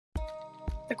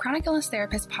The Chronic Illness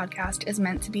Therapist podcast is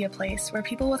meant to be a place where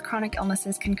people with chronic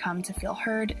illnesses can come to feel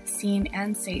heard, seen,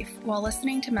 and safe while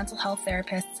listening to mental health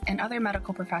therapists and other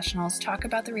medical professionals talk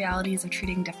about the realities of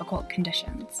treating difficult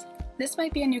conditions. This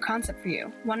might be a new concept for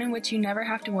you, one in which you never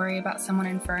have to worry about someone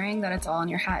inferring that it's all in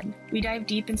your head. We dive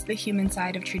deep into the human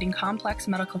side of treating complex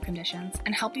medical conditions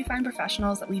and help you find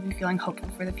professionals that leave you feeling hopeful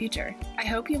for the future. I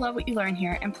hope you love what you learn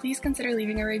here, and please consider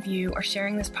leaving a review or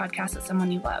sharing this podcast with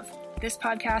someone you love. This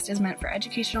podcast is meant for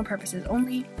educational purposes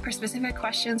only. For specific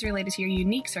questions related to your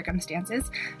unique circumstances,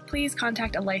 please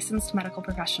contact a licensed medical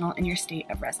professional in your state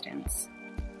of residence.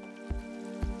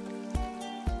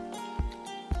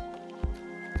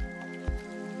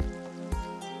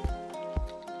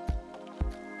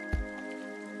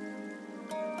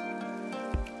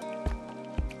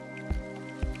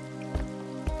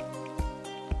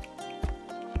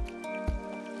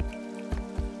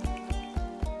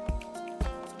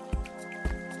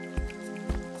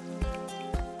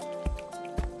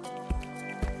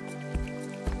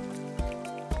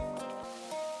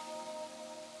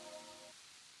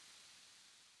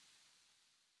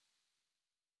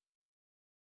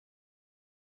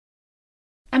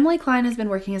 Emily Klein has been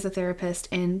working as a therapist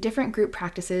in different group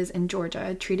practices in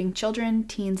Georgia, treating children,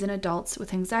 teens, and adults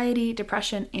with anxiety,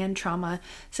 depression, and trauma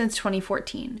since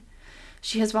 2014.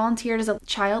 She has volunteered as a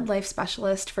child life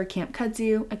specialist for Camp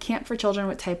Kudzu, a camp for children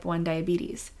with type 1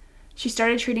 diabetes. She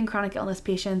started treating chronic illness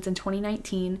patients in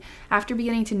 2019 after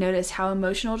beginning to notice how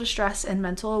emotional distress and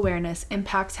mental awareness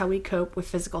impacts how we cope with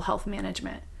physical health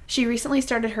management. She recently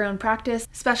started her own practice,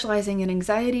 specializing in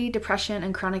anxiety, depression,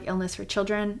 and chronic illness for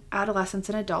children, adolescents,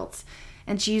 and adults,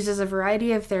 and she uses a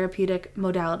variety of therapeutic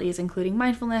modalities, including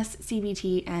mindfulness,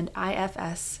 CBT, and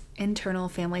IFS, internal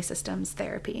family systems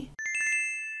therapy.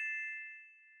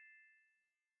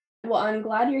 Well, I'm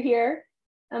glad you're here,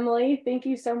 Emily. Thank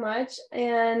you so much.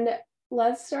 And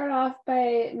let's start off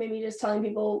by maybe just telling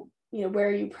people,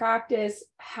 where you practice,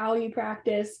 how you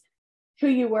practice, who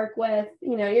you work with,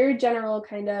 your general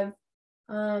kind of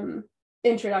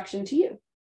introduction to you.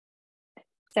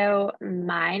 So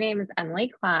my name is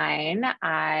Emily Klein.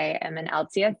 I am an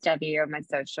LCSW. I'm a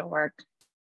social work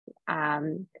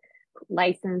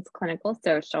licensed clinical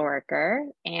social worker,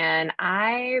 and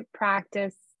I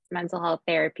practice mental health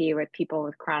therapy with people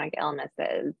with chronic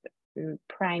illnesses,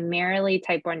 primarily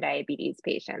type 1 diabetes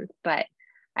patients, but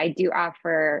I do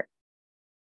offer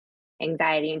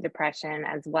anxiety and depression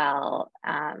as well,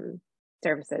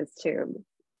 services to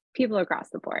people across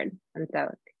the board. And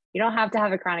so you don't have to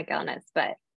have a chronic illness,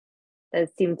 but those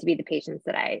seem to be the patients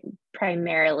that I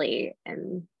primarily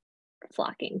am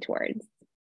flocking towards.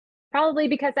 Probably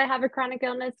because I have a chronic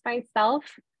illness myself.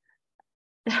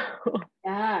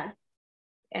 Yeah.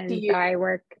 And so I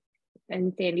work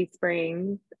in Sandy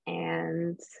Springs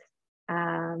and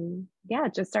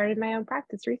just started my own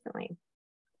practice recently.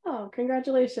 Oh,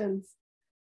 congratulations.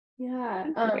 Yeah.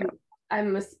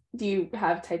 Do you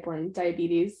have type 1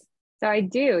 diabetes? So I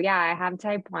do. Yeah, I have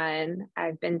type 1.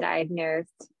 I've been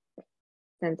diagnosed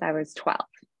since I was 12.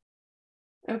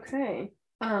 Okay.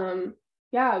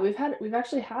 Yeah, we've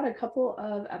actually had a couple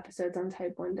of episodes on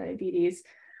type 1 diabetes.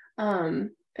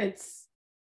 It's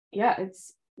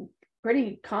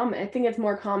pretty common. I think it's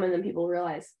more common than people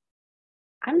realize.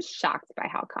 I'm shocked by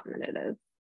how common it is.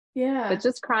 Yeah. But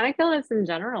just chronic illness in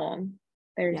general,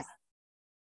 there's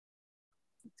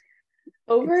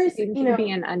it seems to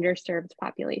be an underserved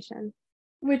population.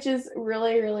 Which is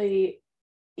really, really,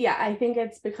 I think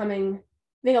it's becoming,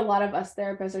 a lot of us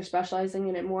therapists are specializing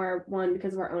in it more, one,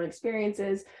 because of our own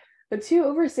experiences, but two,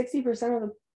 over 60%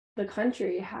 of the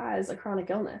country has a chronic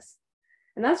illness.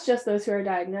 And that's just those who are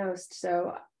diagnosed.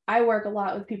 So I work a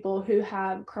lot with people who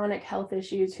have chronic health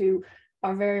issues who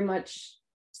are very much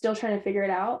still trying to figure it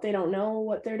out. They don't know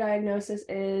what their diagnosis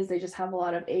is. They just have a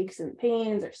lot of aches and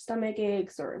pains or stomach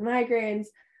aches or migraines,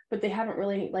 but they haven't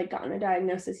really gotten a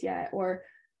diagnosis yet. Or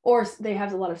they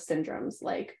have a lot of syndromes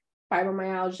like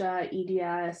fibromyalgia,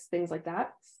 EDS, things like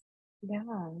that. Yeah.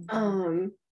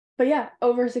 But yeah,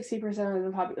 over 60% of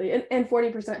the population and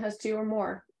 40% has 2 or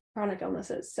more chronic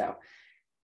illnesses. So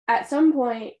at some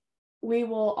point,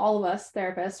 all of us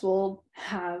therapists will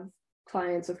have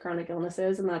clients with chronic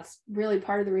illnesses. And that's really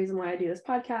part of the reason why I do this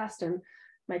podcast and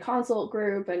my consult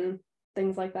group and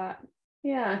things like that.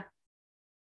 Yeah.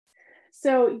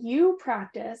 So you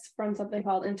practice from something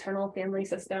called internal family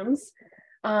systems.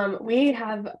 We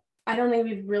haven't had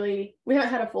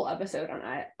a full episode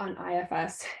on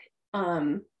IFS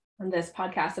on this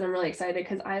podcast, and I'm really excited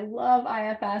because I love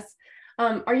IFS.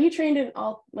 Are you trained in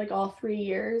all 3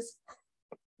 years?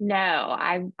 No,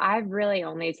 I've really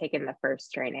only taken the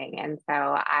first training, and so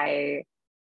I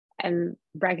am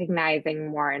recognizing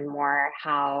more and more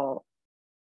how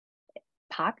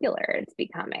popular it's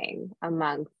becoming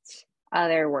amongst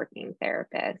other working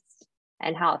therapists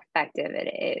and how effective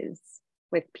it is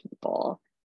with people,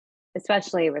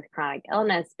 especially with chronic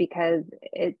illness, because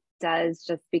it does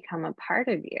just become a part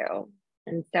of you.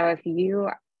 And so if you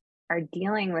are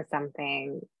dealing with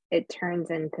something, it turns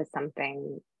into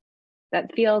something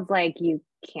that feels like you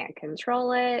can't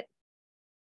control it.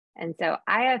 And so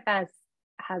IFS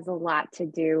has a lot to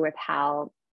do with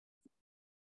how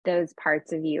those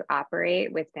parts of you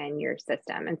operate within your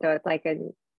system. And so it's like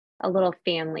a little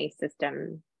family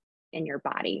system in your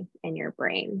body, in your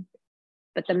brain.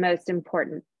 But the most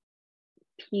important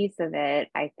piece of it,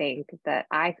 I think, that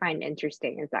I find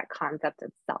interesting is that concept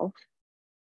of self,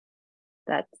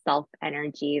 that self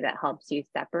energy that helps you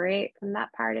separate from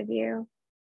that part of you.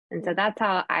 And so that's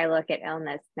how I look at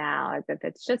illness now, as if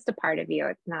it's just a part of you.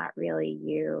 It's not really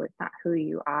you. It's not who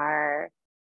you are.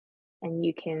 And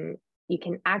you can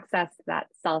access that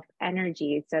self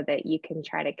energy so that you can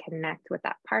try to connect with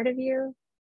that part of you.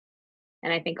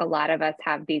 And I think a lot of us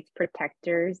have these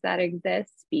protectors that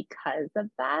exist because of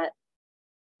that,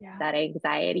 that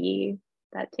anxiety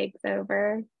that takes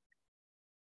over.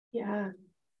 Yeah.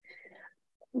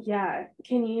 Yeah.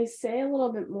 Can you say a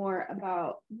little bit more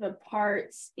about the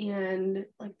parts and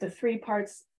like the three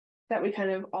parts that we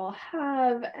kind of all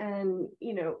have, and,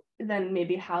 you know, then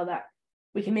maybe how that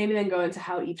we can maybe then go into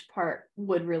how each part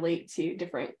would relate to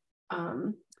different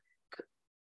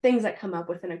things that come up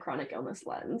within a chronic illness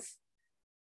lens?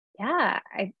 Yeah.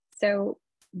 So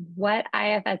what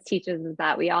IFS teaches is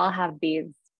that we all have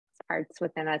these parts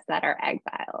within us that are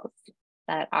exiles,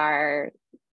 that are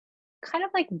kind of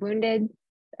like wounded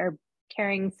or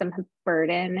carrying some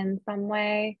burden in some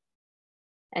way.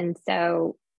 And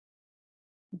so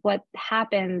what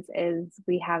happens is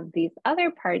we have these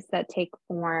other parts that take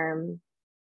form,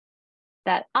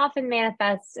 that often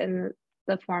manifest in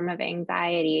the form of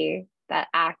anxiety, that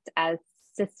act as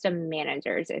system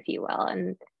managers, if you will.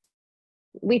 And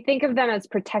we think of them as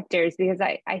protectors because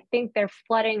I think they're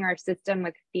flooding our system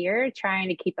with fear, trying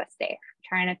to keep us safe,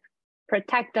 trying to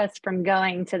protect us from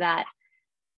going to that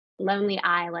lonely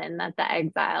island that the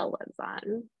exile lives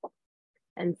on.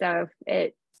 And so if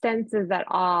it senses at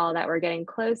all that we're getting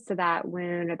close to that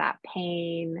wound or that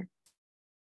pain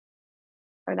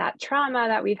or that trauma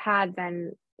that we've had,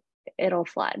 then it'll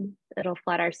flood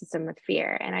our system with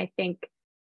fear. And I think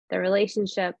the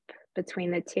relationship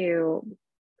between the two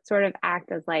sort of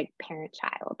act as like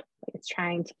parent-child. Like it's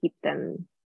trying to keep them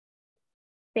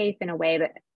safe in a way,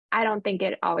 but I don't think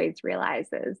it always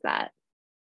realizes that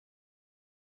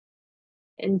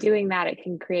in doing that, it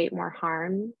can create more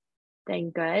harm than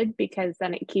good, because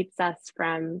then it keeps us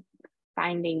from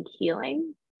finding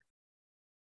healing.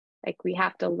 Like we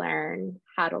have to learn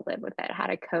how to live with it, how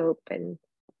to cope, and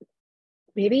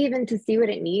maybe even to see what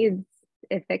it needs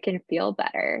if it can feel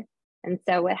better. And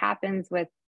so what happens with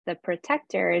the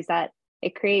protector is that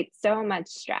it creates so much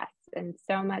stress and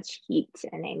so much heat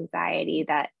and anxiety,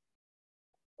 that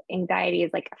anxiety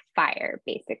is like a fire,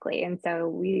 basically. And so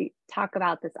we talk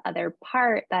about this other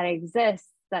part that exists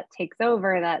that takes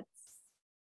over, that's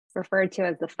referred to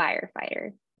as the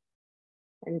firefighter.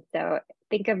 And so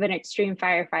think of an extreme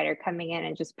firefighter coming in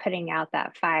and just putting out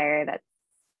that fire, that's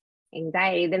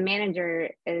anxiety. The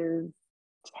manager is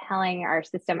telling our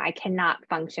system, I cannot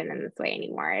function in this way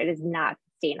anymore. It is not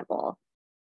sustainable.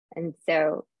 And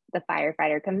so the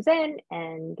firefighter comes in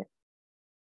and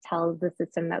tells the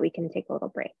system that we can take a little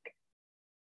break.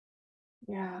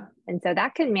 Yeah. And so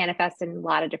that can manifest in a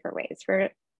lot of different ways. For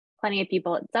plenty of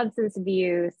people, it's substance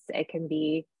abuse. It can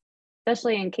be,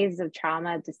 especially in cases of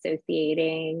trauma,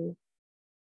 dissociating,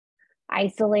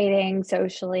 isolating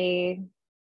socially.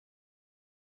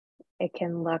 It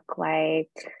can look like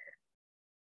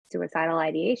suicidal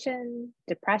ideation,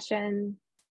 depression.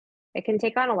 It can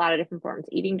take on a lot of different forms,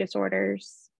 eating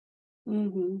disorders.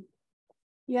 Mm-hmm.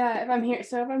 Yeah, if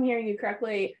I'm hearing you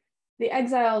correctly, the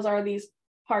exiles are these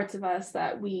parts of us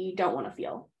that we don't want to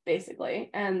feel, basically,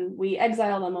 and we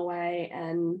exile them away,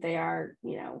 and they are,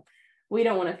 you know, we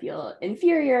don't want to feel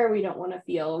inferior, we don't want to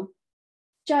feel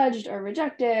judged or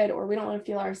rejected, or we don't want to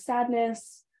feel our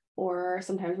sadness, or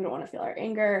sometimes we don't want to feel our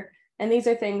anger. And these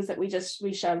are things that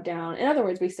we shove down. In other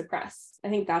words, we suppress. I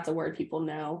think that's a word people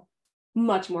know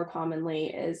much more commonly,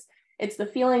 is it's the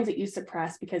feelings that you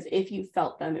suppress, because if you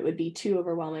felt them, it would be too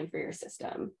overwhelming for your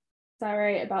system. Is that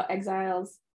right about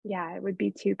exiles? Yeah, it would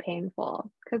be too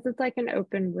painful, because it's like an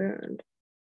open wound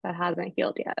that hasn't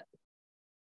healed yet.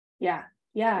 Yeah.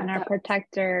 Yeah. And our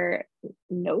protector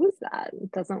knows that,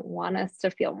 doesn't want us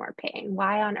to feel more pain.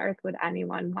 Why on earth would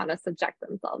anyone want to subject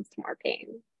themselves to more pain?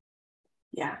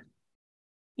 Yeah.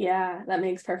 Yeah, that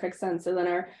makes perfect sense. So then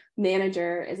our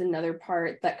manager is another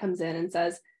part that comes in and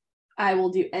says, I will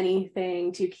do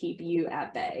anything to keep you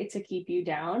at bay, to keep you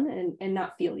down and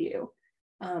not feel you.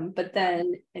 But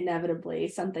then inevitably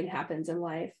something happens in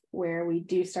life where we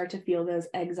do start to feel those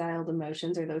exiled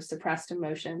emotions or those suppressed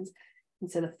emotions.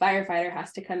 And so the firefighter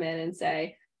has to come in and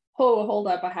say, oh, hold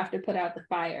up, I have to put out the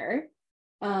fire.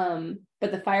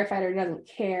 But the firefighter doesn't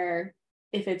care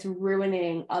if it's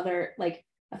ruining other, like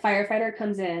a firefighter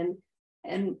comes in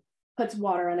and puts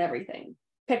water on everything,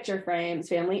 picture frames,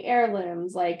 family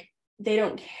heirlooms, like they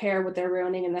don't care what they're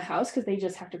ruining in the house because they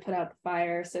just have to put out the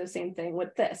fire. So same thing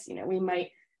with this, we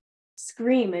might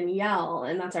scream and yell,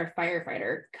 and that's our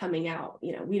firefighter coming out.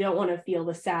 We don't want to feel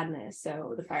the sadness.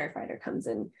 So the firefighter comes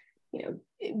in,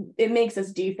 it makes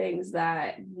us do things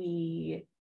that we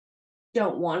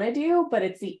don't want to do, but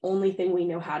it's the only thing we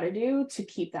know how to do to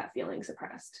keep that feeling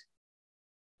suppressed.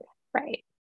 Right.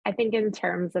 I think in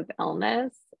terms of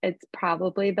illness, it's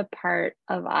probably the part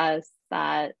of us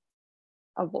that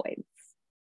avoids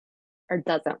or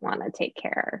doesn't want to take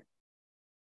care,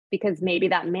 because maybe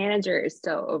that manager is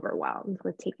so overwhelmed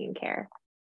with taking care.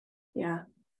 Yeah.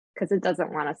 Because it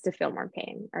doesn't want us to feel more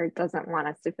pain, or it doesn't want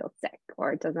us to feel sick,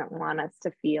 or it doesn't want us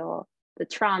to feel the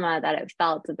trauma that it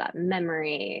felt of that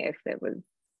memory. If it was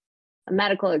a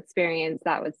medical experience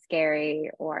that was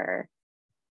scary, or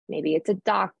maybe it's a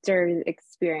doctor's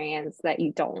experience that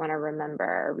you don't want to remember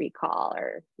or recall,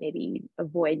 or maybe you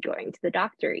avoid going to the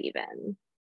doctor even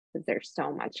because there's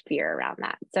so much fear around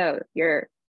that. So your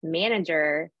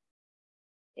manager,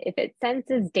 if it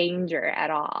senses danger at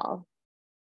all,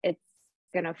 it's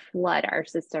going to flood our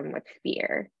system with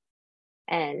fear.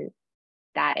 And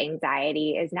that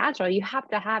anxiety is natural. You have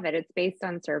to have it. It's based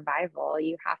on survival.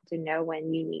 You have to know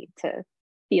when you need to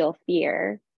feel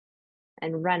fear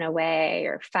and run away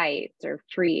or fight or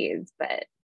freeze. But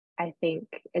I think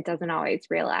it doesn't always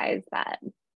realize that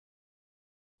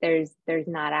there's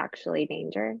not actually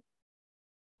danger.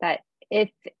 That if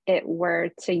it were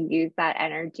to use that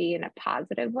energy in a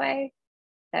positive way,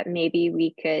 that maybe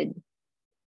we could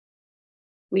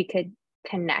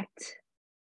connect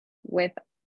with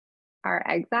our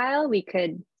exile. We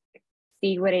could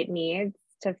see what it needs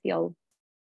to feel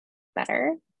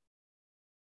better.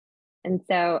 And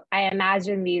so I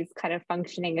imagine these kind of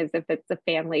functioning as if it's a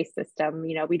family system.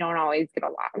 We don't always get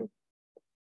along,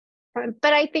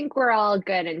 but I think we're all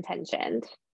good intentioned.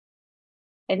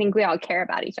 I think we all care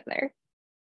about each other,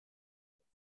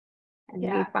 and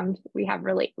Yeah. we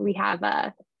have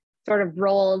a sort of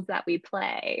roles that we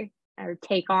play or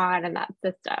take on in that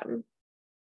system.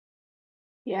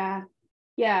 Yeah,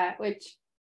 which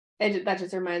that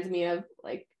just reminds me of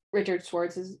like Richard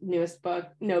Schwartz's newest book,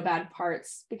 No Bad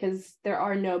Parts, because there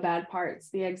are no bad parts.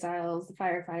 The exiles, the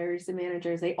firefighters, the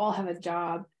managers, they all have a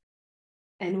job.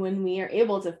 And when we are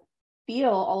able to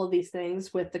feel all of these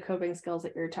things with the coping skills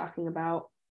that you're talking about,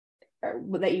 or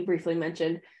that you briefly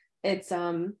mentioned, it's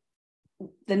then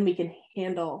we can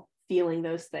handle feeling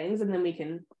those things, and then we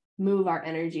can move our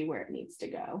energy where it needs to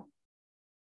go.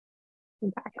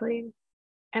 Exactly.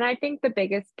 And I think the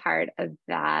biggest part of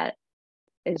that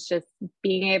is just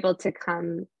being able to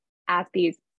come at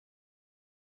these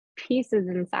pieces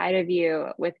inside of you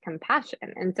with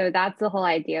compassion. And so that's the whole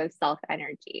idea of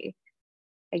self-energy,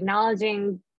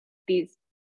 acknowledging these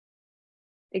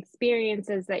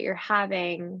experiences that you're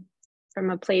having from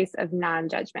a place of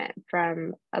non-judgment,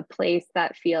 from a place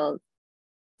that feels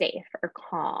safe or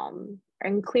calm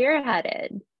and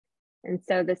clear-headed. And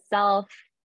so the self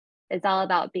is all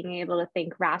about being able to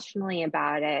think rationally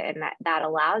about it, and that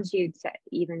allows you to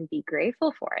even be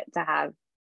grateful for it, to have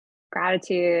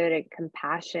gratitude and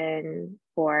compassion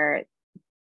for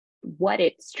what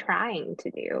it's trying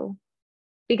to do.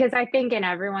 Because I think in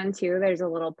everyone too, there's a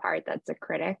little part that's a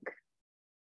critic.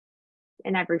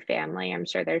 In every family, I'm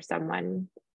sure there's someone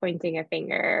pointing a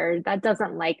finger that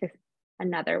doesn't like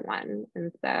another one.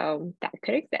 And so that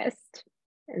could exist.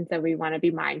 And so we want to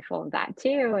be mindful of that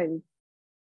too. And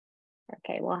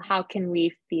okay, well, how can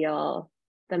we feel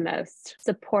the most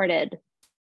supported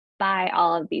by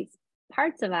all of these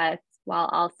parts of us while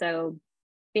also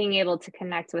being able to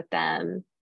connect with them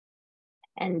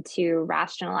and to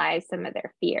rationalize some of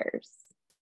their fears?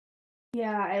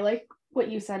 Yeah, I like what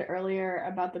you said earlier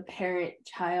about the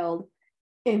parent-child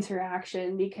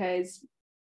interaction, because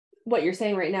what you're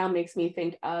saying right now makes me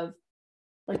think of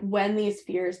like when these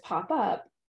fears pop up,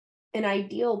 an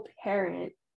ideal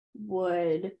parent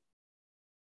would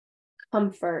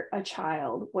comfort a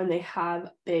child when they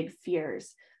have big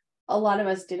fears. A lot of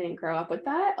us didn't grow up with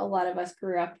that. A lot of us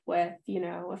grew up with,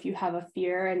 if you have a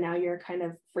fear and now you're kind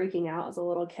of freaking out as a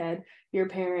little kid, your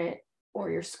parent or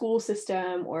your school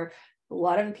system or a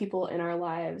lot of the people in our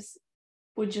lives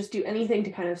would just do anything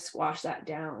to kind of squash that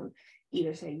down.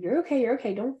 Either say, you're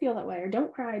okay, don't feel that way, or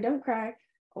don't cry,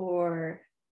 or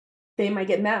they might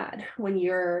get mad when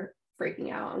you're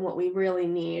freaking out. And what we really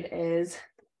need is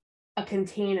a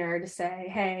container to say,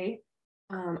 hey,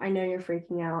 I know you're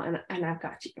freaking out and I've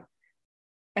got you.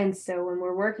 And so when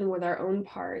we're working with our own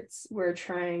parts, we're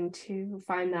trying to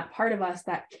find that part of us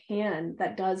that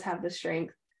does have the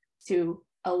strength to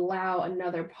allow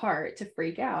another part to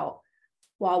freak out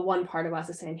while one part of us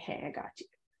is saying, hey, I got you.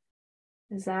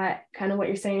 Is that kind of what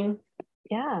you're saying?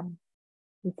 Yeah.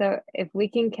 And so if we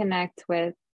can connect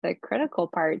with the critical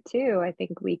part too, I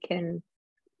think we can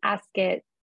ask it,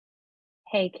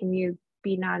 hey, can you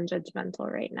be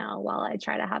non-judgmental right now while I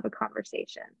try to have a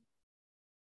conversation?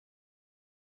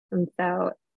 And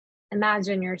so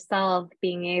imagine yourself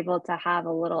being able to have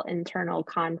a little internal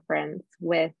conference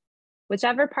with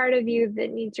whichever part of you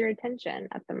that needs your attention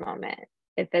at the moment.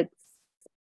 If it's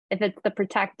the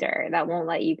protector that won't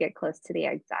let you get close to the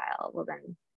exile, well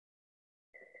then,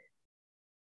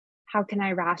 how can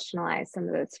I rationalize some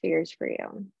of those fears for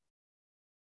you?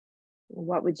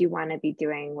 What would you want to be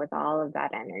doing with all of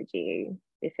that energy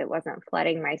if it wasn't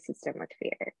flooding my system with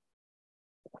fear?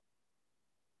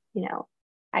 You know,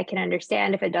 I can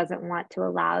understand if it doesn't want to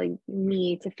allow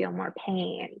me to feel more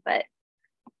pain, but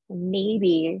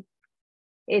maybe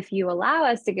if you allow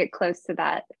us to get close to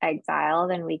that exile,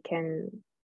 then we could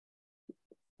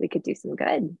do some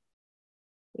good.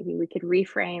 Maybe we could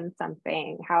reframe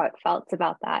something, how it felt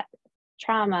about that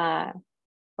trauma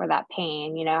or that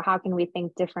pain. You know, how can we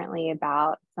think differently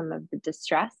about some of the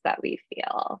distress that we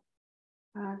feel?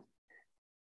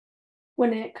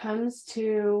 When it comes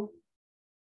to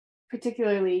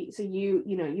particularly, so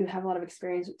you have a lot of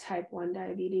experience with type 1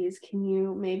 diabetes. Can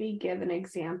you maybe give an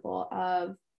example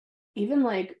of even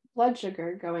like blood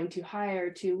sugar going too high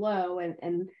or too low,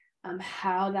 and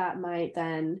how that might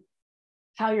then,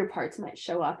 how your parts might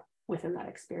show up within that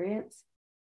experience?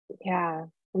 Yeah.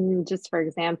 And just for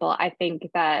example, I think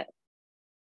that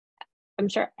I'm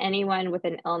sure anyone with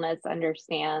an illness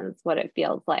understands what it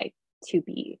feels like to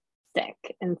be sick.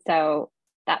 And so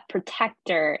that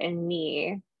protector in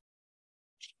me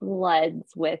floods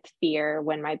with fear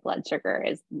when my blood sugar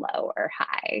is low or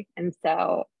high. And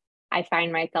so I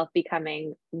find myself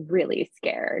becoming really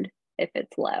scared if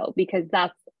it's low, because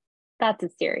that's a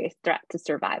serious threat to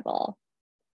survival.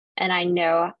 And I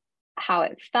know how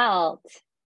it felt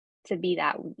to be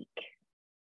that weak.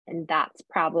 And that's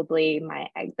probably my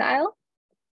exile.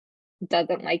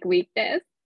 Doesn't like weakness.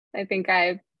 I think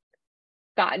I've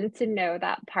gotten to know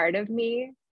that part of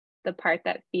me, the part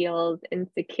that feels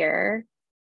insecure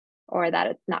or that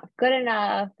it's not good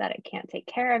enough, that it can't take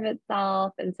care of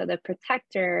itself. And so the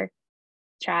protector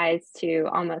tries to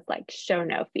almost like show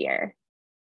no fear.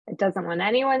 It doesn't want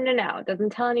anyone to know. It doesn't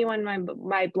tell anyone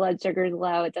my blood sugar is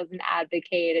low. It doesn't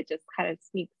advocate. It just kind of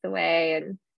sneaks away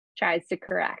and tries to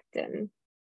correct. And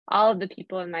all of the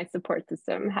people in my support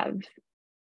system have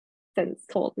since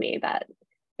told me that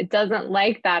it doesn't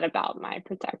like that about my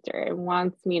protector. It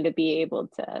wants me to be able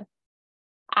to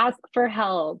ask for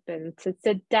help and to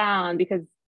sit down, because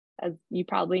as you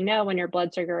probably know, when your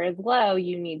blood sugar is low,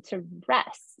 you need to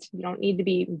rest. You don't need to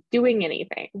be doing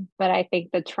anything. But I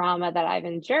think the trauma that I've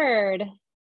endured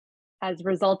has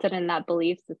resulted in that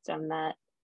belief system that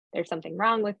there's something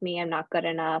wrong with me. I'm not good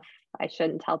enough. I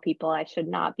shouldn't tell people. I should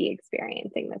not be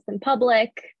experiencing this in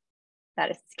public.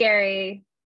 That is scary.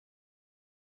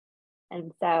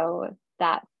 And so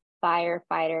that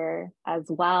firefighter as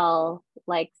well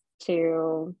likes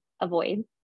to avoid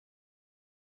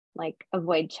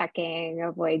checking,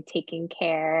 avoid taking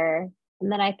care.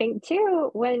 And then I think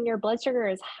too, when your blood sugar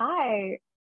is high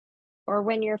or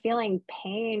when you're feeling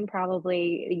pain,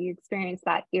 probably you experience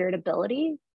that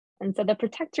irritability. And so the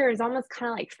protector is almost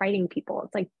kind of like fighting people.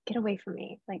 It's like, get away from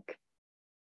me. Like,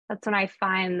 that's when I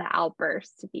find the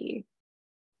outburst to be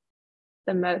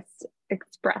the most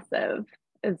expressive,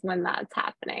 is when that's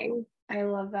happening. I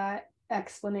love that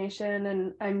explanation.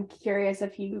 And I'm curious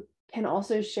if you can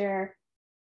also share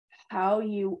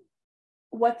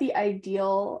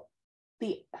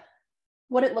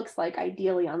what it looks like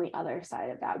ideally on the other side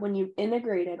of that, when you've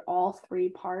integrated all three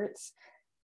parts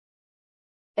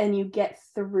and you get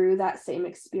through that same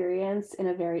experience in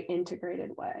a very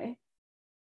integrated way.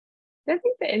 I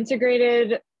think the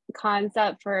integrated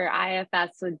concept for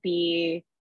IFS would be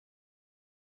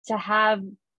to have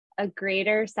a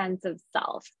greater sense of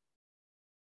self.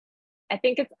 I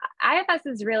think IFS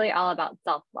is really all about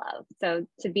self-love. So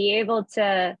to be able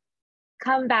to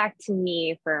come back to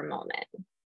me for a moment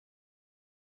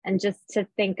And just to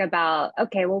think about,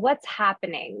 okay, well, what's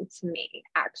happening to me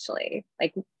actually?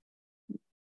 Like,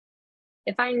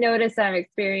 if I notice that I'm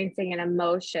experiencing an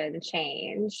emotion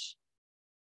change,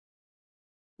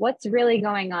 what's really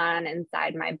going on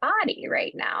inside my body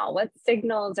right now? What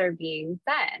signals are being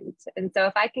sent? And so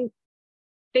if I can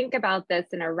think about this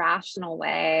in a rational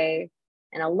way,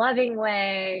 in a loving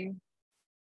way,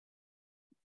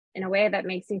 in a way that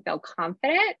makes me feel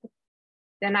confident,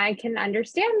 then I can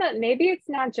understand that maybe it's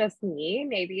not just me,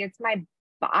 maybe it's my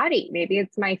body, maybe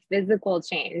it's my physical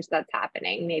change that's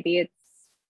happening, maybe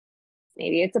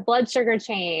it's a blood sugar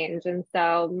change. And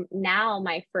so now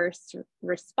my first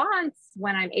response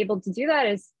when I'm able to do that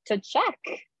is to check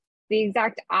the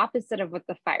exact opposite of what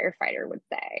the firefighter would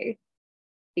say,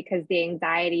 because the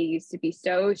anxiety used to be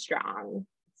so strong,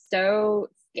 so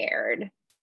scared,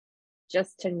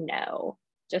 just to know,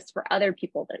 just for other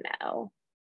people to know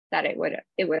that it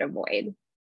would avoid.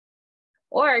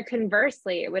 Or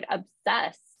conversely, it would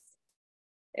obsess.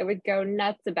 It would go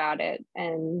nuts about it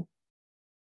and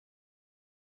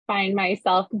find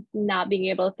myself not being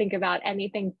able to think about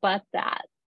anything but that,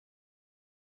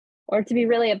 or to be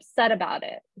really upset about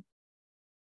it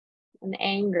and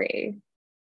angry.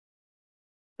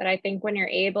 But I think when you're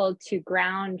able to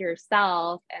ground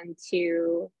yourself and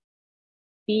to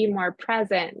be more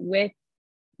present with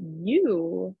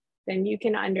you, then you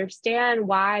can understand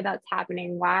why that's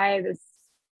happening, why this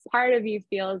part of you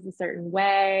feels a certain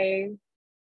way,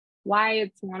 why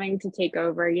it's wanting to take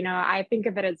over. You know, I think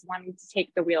of it as wanting to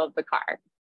take the wheel of the car.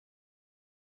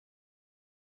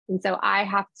 And so I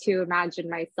have to imagine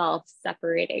myself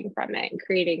separating from it and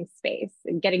creating space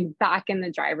and getting back in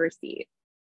the driver's seat.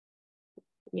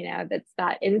 You know, that's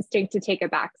that instinct to take a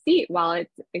back seat while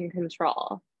it's in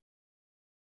control.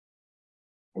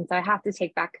 And so I have to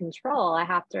take back control. I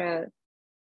have to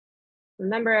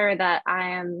remember that I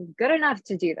am good enough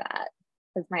to do that,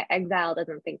 because my exile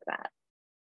doesn't think that.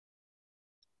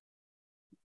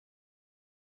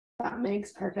 That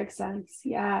makes perfect sense.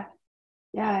 Yeah.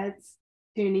 Yeah. It's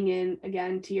tuning in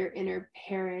again to your inner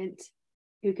parent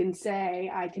who can say,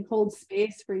 I can hold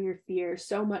space for your fear,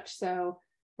 so much so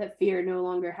that fear no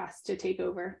longer has to take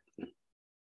over.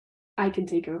 I can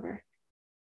take over.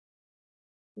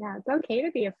 Yeah, it's okay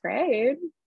to be afraid.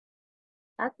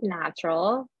 That's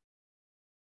natural.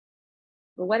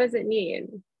 But what does it need?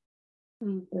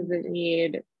 Mm-hmm. Does it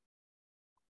need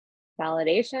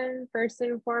validation first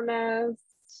and foremost?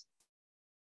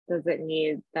 Does it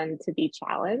need then to be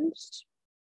challenged?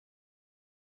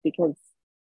 Because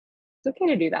it's okay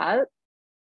to do that.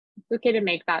 It's okay to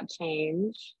make that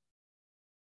change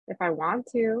if I want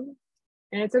to.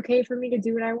 And it's okay for me to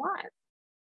do what I want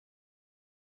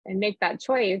and make that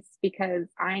choice, because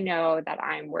I know that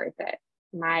I'm worth it.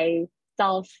 My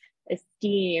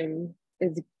self-esteem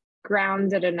is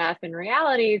grounded enough in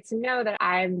reality to know that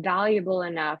I'm valuable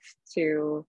enough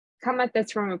to come at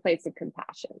this from a place of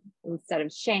compassion instead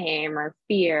of shame or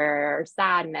fear or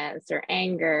sadness or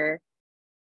anger.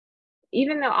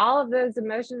 Even though all of those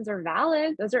emotions are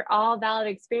valid, those are all valid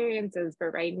experiences.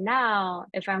 But right now,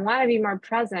 if I want to be more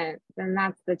present, then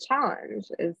that's the challenge,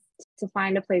 is to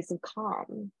find a place of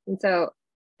calm. And so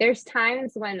there's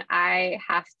times when I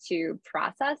have to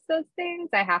process those things.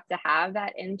 I have to have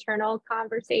that internal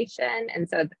conversation. And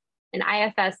so in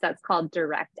IFS, that's called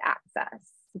direct access,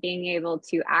 being able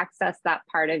to access that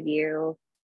part of you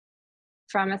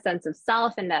from a sense of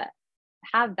self and to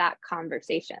have that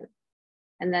conversation.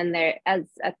 And then there, as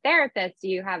a therapist,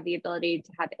 you have the ability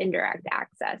to have indirect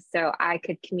access. So I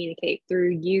could communicate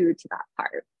through you to that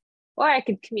part, or I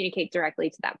could communicate directly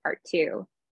to that part too,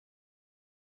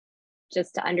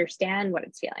 just to understand what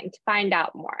it's feeling, to find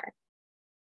out more.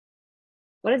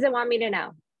 What does it want me to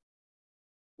know?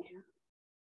 Yeah.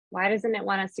 Why doesn't it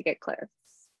want us to get close?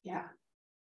 Yeah.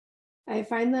 I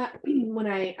find that when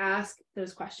I ask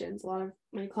those questions, a lot of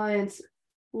my clients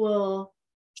will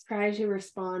try to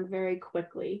respond very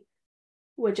quickly,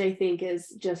 which I think is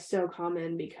just so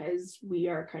common because we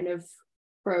are kind of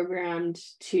programmed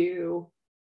to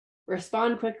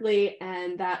respond quickly,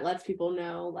 and that lets people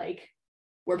know like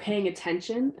we're paying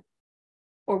attention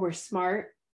or we're smart.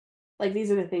 Like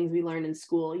these are the things we learn in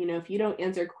school. You know, if you don't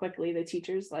answer quickly, the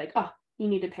teacher's like, oh, you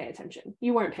need to pay attention.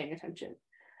 You weren't paying attention.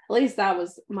 At least that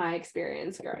was my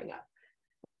experience growing up.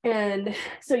 And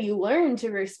so you learn to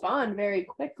respond very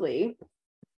quickly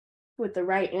with the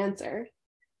right answer.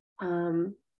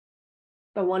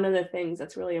 But one of the things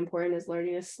that's really important is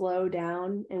learning to slow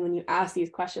down. And when you ask these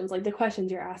questions, like the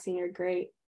questions you're asking are great.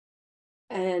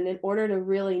 And in order to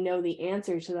really know the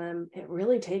answer to them, it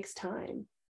really takes time.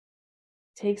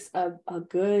 It takes a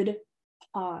good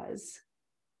pause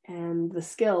and the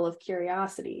skill of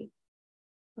curiosity.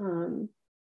 And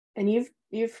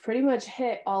you've pretty much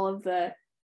hit all of the,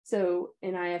 so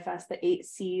in IFS, the 8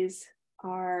 C's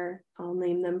are, I'll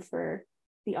name them for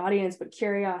the audience, but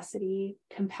curiosity,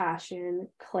 compassion,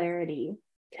 clarity,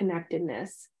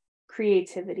 connectedness,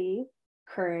 creativity,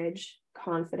 courage,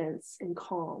 confidence, and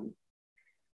calm.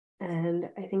 And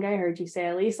I think I heard you say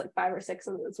at least like 5 or 6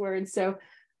 of those words. So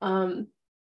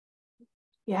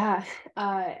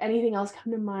anything else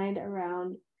come to mind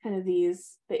around kind of the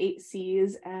 8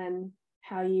 C's and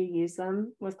how you use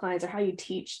them with clients, or how you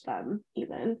teach them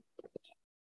even?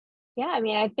 Yeah, I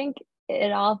mean, I think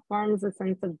it all forms a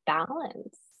sense of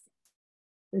balance.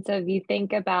 And so if you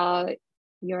think about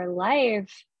your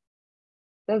life,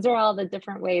 those are all the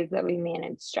different ways that we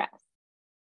manage stress.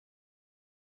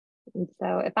 And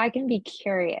so if I can be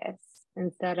curious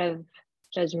instead of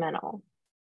judgmental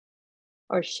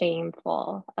or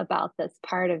shameful about this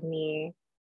part of me,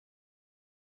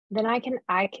 then I can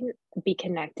be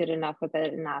connected enough with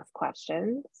it and ask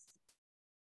questions.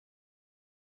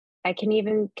 I can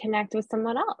even connect with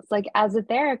someone else. Like as a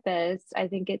therapist, I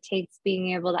think it takes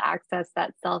being able to access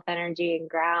that self energy and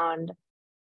ground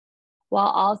while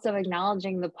also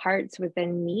acknowledging the parts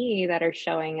within me that are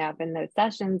showing up in those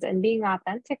sessions and being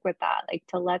authentic with that, like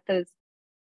to let those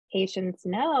patients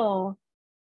know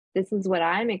this is what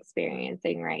I'm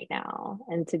experiencing right now,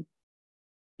 and to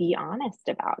be honest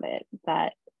about it,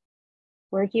 that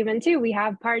we're human too, we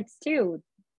have parts too.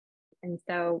 And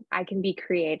so I can be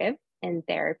creative in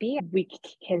therapy. We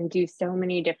can do so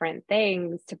many different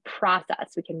things to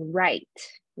process. We can write,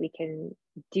 we can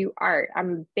do art.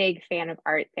 I'm a big fan of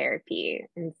art therapy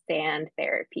and sand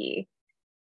therapy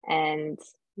and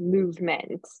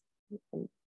movement, and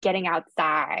getting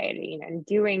outside, and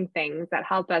doing things that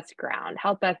help us ground,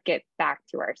 help us get back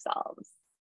to ourselves,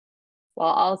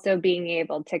 while also being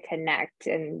able to connect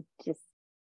and just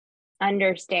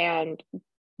understand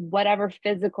whatever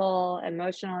physical,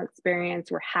 emotional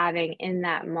experience we're having in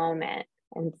that moment.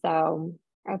 And so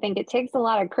I think it takes a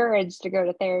lot of courage to go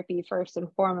to therapy first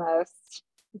and foremost.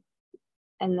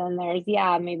 And then there's,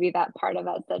 maybe that part of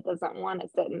us that doesn't want to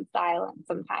sit in silence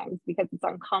sometimes because it's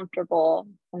uncomfortable.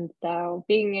 And so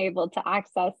being able to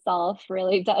access self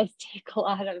really does take a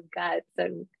lot of guts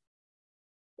and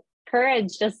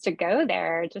courage just to go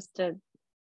there, just to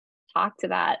talk to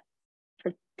that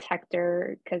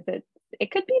protector, because it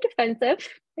could be defensive.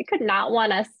 It could not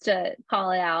want us to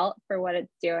call it out for what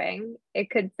it's doing.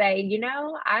 It could say,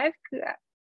 I've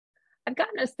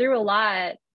gotten us through a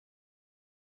lot.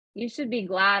 You should be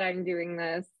glad I'm doing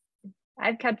this.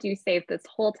 I've kept you safe this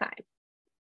whole time.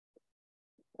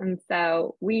 And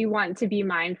so we want to be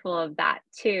mindful of that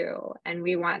too. And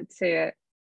we want to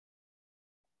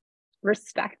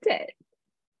respect it.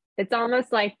 It's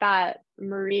almost like that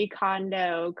Marie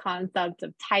Kondo concept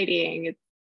of tidying.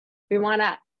 We want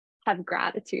to have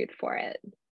gratitude for it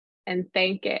and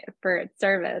thank it for its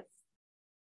service,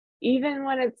 even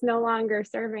when it's no longer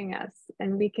serving us.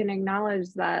 And we can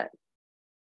acknowledge that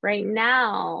right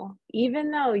now, even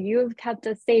though you've kept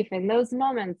us safe in those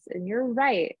moments, and you're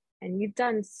right, and you've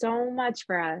done so much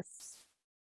for us,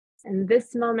 in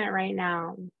this moment right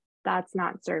now, that's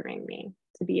not serving me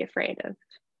to be afraid of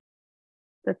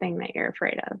the thing that you're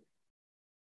afraid of.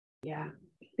 Yeah.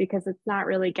 Because it's not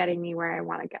really getting me where I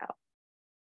want to go.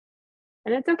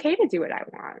 And it's okay to do what I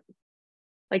want.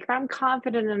 Like if I'm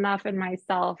confident enough in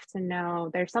myself to know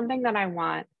there's something that I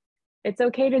want, it's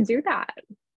okay to do that.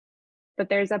 But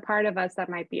there's a part of us that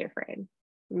might be afraid.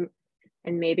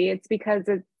 And maybe it's because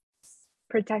it's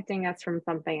protecting us from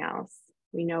something else.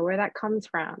 We know where that comes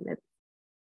from.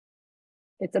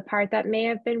 It's a part that may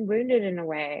have been wounded in a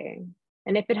way.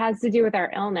 And if it has to do with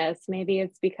our illness, maybe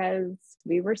it's because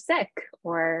we were sick,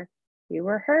 or we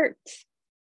were hurt,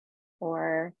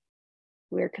 or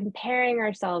we're comparing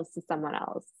ourselves to someone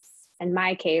else. In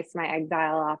my case, my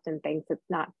exile often thinks it's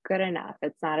not good enough.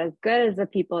 It's not as good as the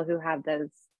people who have those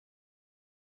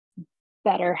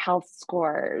better health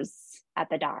scores at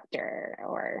the doctor.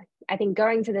 Or I think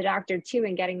going to the doctor too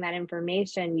and getting that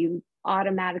information, you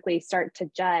automatically start to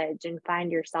judge and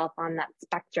find yourself on that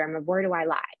spectrum of, where do I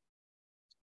lie?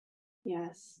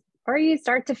 Yes. Or you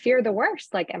start to fear the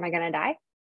worst, like, am I going to die?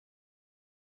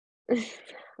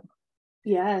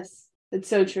 Yes, it's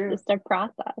so true. Just a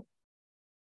process.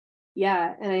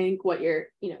 Yeah, and I think what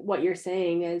you're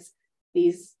saying is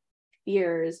these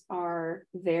fears are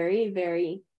very,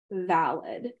 very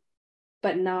valid,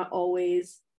 but not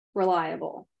always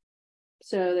reliable.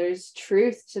 So there's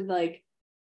truth to like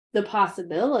the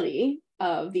possibility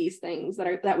of these things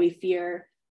that we fear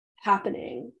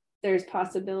happening. There's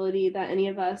possibility that any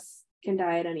of us can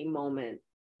die at any moment.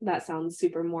 that sounds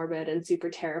super morbid and super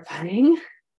terrifying.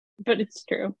 But it's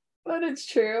true. But it's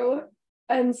true.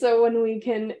 And so when we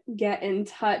can get in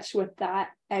touch with that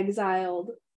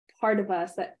exiled part of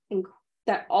us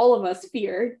that all of us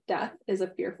fear, death is a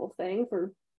fearful thing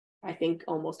for, I think,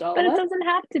 almost all But of it us. doesn't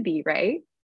have to be, right?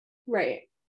 Right.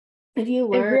 If you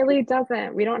learn, it really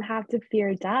doesn't. We don't have to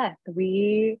fear death.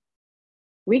 We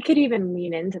could even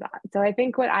lean into that. So I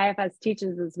think what IFS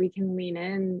teaches is we can lean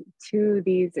in to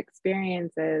these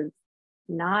experiences,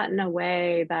 not in a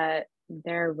way that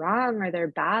they're wrong or they're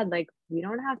bad. Like, we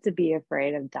don't have to be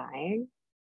afraid of dying.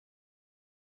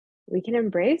 We can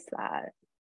embrace that.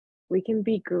 We can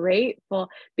be grateful,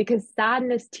 because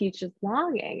sadness teaches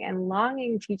longing, and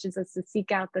longing teaches us to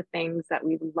seek out the things that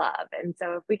we love. And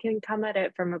so if we can come at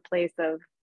it from a place of,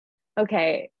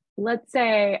 okay, let's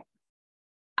say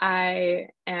I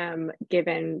am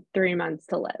given 3 months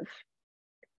to live.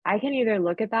 I can either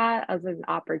look at that as an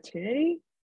opportunity,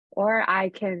 or I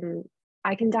can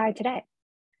die today.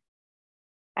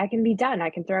 I can be done. I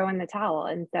can throw in the towel.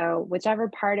 And so whichever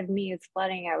part of me is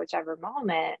flooding at whichever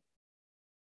moment,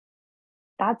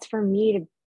 that's for me to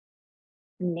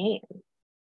name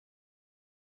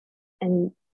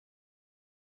and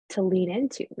to lean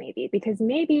into, maybe, because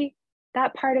maybe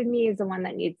that part of me is the one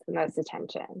that needs the most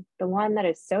attention, the one that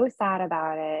is so sad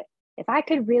about it. If I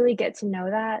could really get to know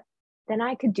that, then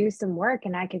I could do some work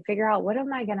and I could figure out, what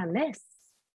am I going to miss?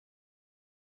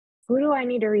 Who do I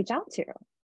need to reach out to?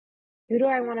 Who do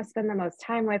I want to spend the most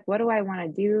time with? What do I want to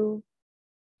do?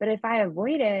 But if I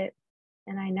avoid it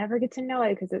and I never get to know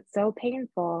it because it's so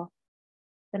painful,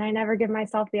 then I never give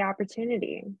myself the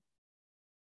opportunity.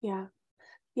 Yeah.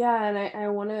 Yeah. And I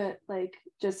want to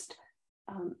just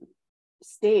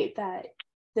state that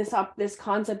this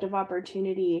concept of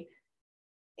opportunity,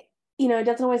 it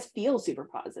doesn't always feel super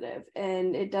positive,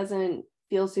 and it doesn't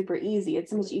feel super easy.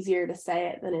 It's much easier to say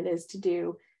it than it is to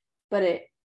do. But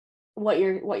what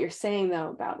you're saying though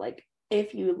about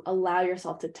if you allow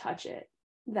yourself to touch it,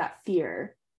 that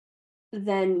fear,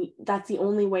 then that's the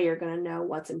only way you're going to know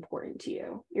what's important to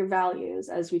you, your values,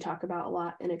 as we talk about a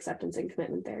lot in acceptance and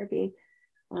commitment therapy,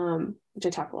 which I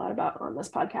talk a lot about on this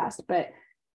podcast. But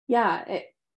yeah,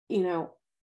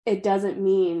 it doesn't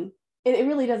mean, it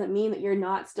really doesn't mean that you're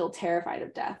not still terrified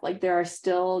of death. There are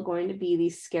still going to be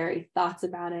these scary thoughts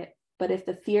about it. But if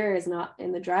the fear is not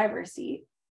in the driver's seat,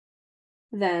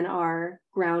 then our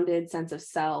grounded sense of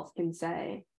self can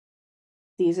say,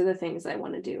 these are the things I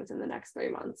want to do within the next 3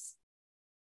 months.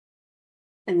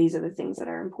 And these are the things that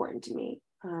are important to me.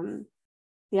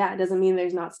 It doesn't mean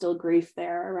there's not still grief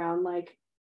there around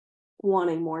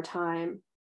wanting more time,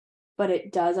 but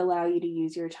it does allow you to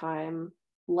use your time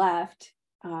left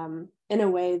in a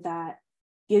way that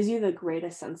gives you the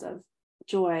greatest sense of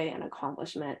joy and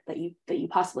accomplishment that you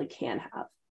possibly can have.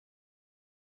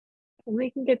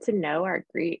 We can get to know our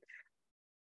grief.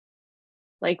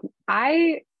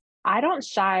 I don't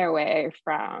shy away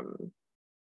from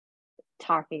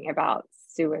talking about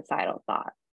suicidal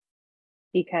thoughts,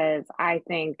 because I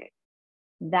think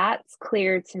that's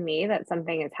clear to me that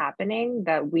something is happening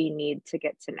that we need to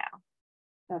get to know.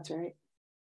 That's right.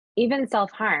 Even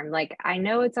self-harm, I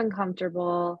know it's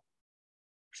uncomfortable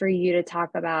for you to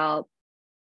talk about,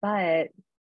 but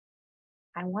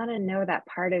I want to know that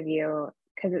part of you,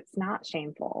 because it's not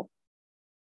shameful.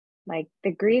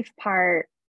 The grief part,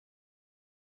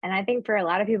 and I think for a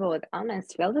lot of people with illness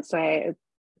feel this way,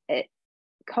 it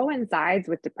coincides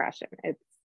with depression.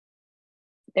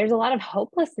 There's a lot of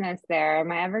hopelessness there.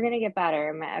 Am I ever going to get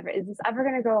better? Is this ever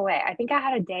going to go away? I think I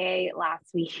had a day last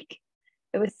week.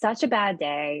 It was such a bad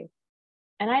day.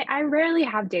 And I rarely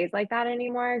have days like that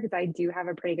anymore, because I do have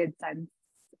a pretty good sense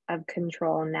of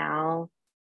control now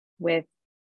with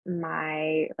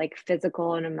my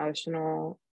physical and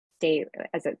emotional state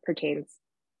as it pertains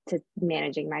to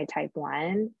managing my type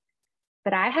 1.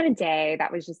 But I had a day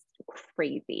that was just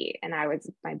crazy. And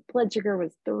my blood sugar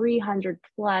was 300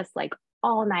 plus,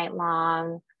 all night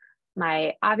long.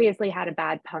 My obviously had a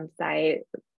bad pump site.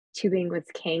 Tubing was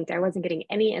kinked. I wasn't getting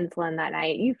any insulin that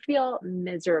night. You feel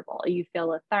miserable. You feel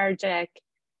lethargic.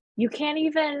 You can't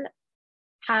even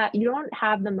you don't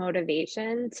have the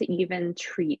motivation to even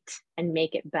treat and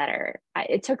make it better.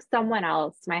 It took someone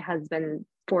else, my husband,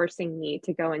 forcing me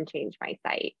to go and change my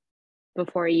site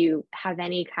before you have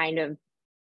any kind of,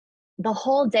 the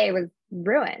whole day was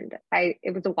ruined.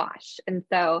 It was a wash. And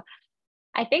so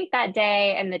I think that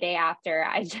day and the day after,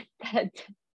 I just said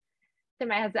to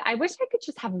my husband, I wish I could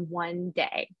just have one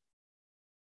day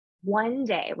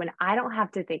when I don't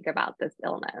have to think about this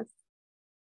illness.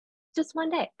 Just one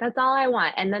day. That's all I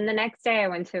want. And then the next day I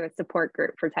went to a support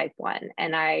group for type 1,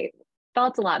 and I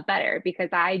felt a lot better, because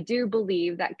I do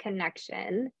believe that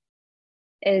connection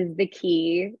is the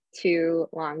key to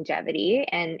longevity.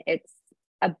 And it's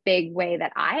a big way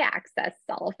that I access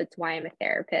self. It's why I'm a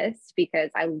therapist,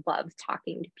 because I love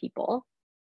talking to people.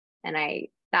 And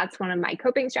that's one of my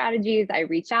coping strategies. I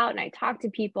reach out and I talk to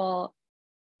people.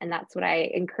 And that's what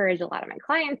I encourage a lot of my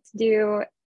clients to do.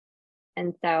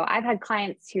 And so I've had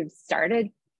clients who've started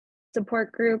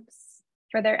support groups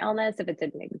for their illness if it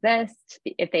didn't exist,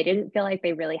 if they didn't feel like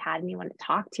they really had anyone to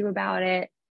talk to about it.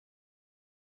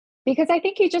 Because I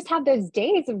think you just have those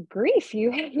days of grief.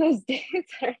 You have those days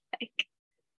that are like,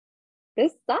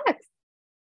 this sucks.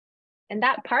 And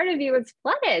that part of you is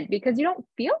flooded because you don't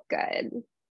feel good.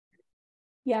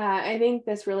 Yeah, I think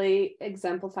this really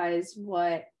exemplifies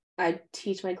what I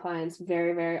teach my clients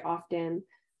very, very often.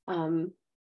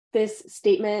 This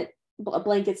statement, a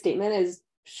blanket statement, is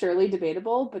surely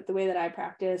debatable, but the way that I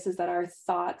practice is that our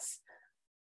thoughts,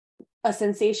 a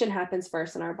sensation happens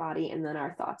first in our body and then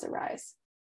our thoughts arise.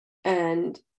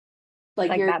 And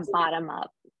like that bottom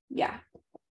up. Yeah.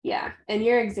 Yeah. And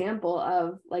your example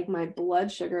of like my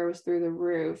blood sugar was through the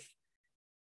roof,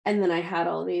 and then I had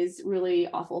all these really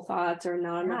awful thoughts or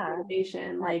not enough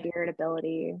motivation, like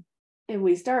irritability. If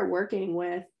we start working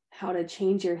with how to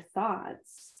change your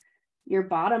thoughts, your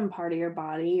bottom part of your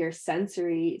body, your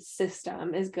sensory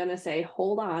system is going to say,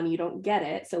 hold on, you don't get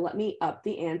it. So let me up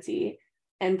the ante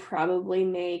and probably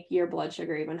make your blood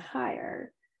sugar even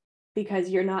higher because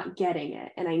you're not getting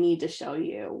it. And I need to show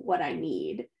you what I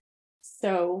need.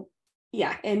 So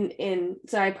yeah. And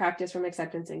so I practice from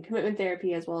acceptance and commitment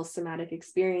therapy as well as somatic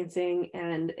experiencing.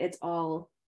 And it's all,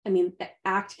 I mean,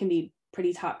 ACT can be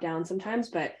pretty top down sometimes,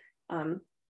 but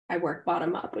I work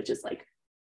bottom up, which is like,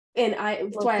 and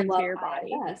that's why I love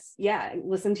IFS. Yeah.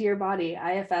 Listen to your body.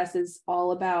 IFS is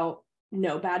all about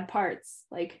no bad parts.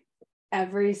 Like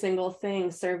every single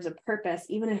thing serves a purpose,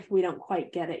 even if we don't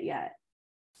quite get it yet.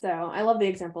 So I love the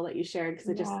example that you shared because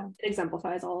it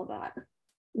exemplifies all of that.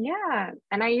 Yeah.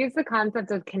 And I use the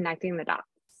concept of connecting the dots.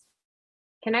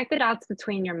 Connect the dots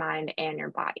between your mind and your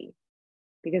body.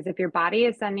 Because if your body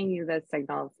is sending you those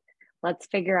signals, let's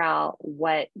figure out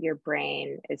what your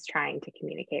brain is trying to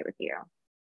communicate with you.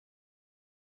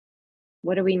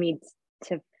 What do we need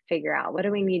to figure out? What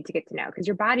do we need to get to know? Because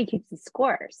your body keeps the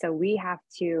score. So we have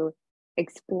to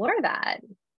explore that.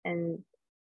 And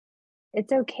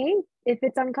it's okay if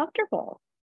it's uncomfortable.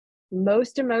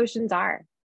 Most emotions are.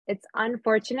 It's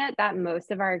unfortunate that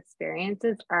most of our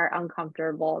experiences are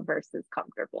uncomfortable versus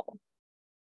comfortable.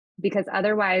 Because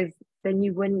otherwise, then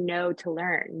you wouldn't know to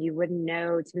learn. You wouldn't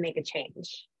know to make a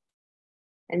change.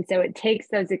 And so it takes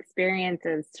those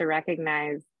experiences to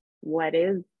recognize what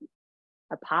is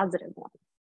a positive one.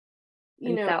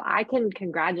 So I can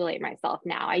congratulate myself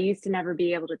now. I used to never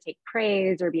be able to take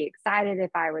praise or be excited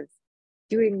if I was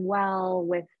doing well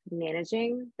with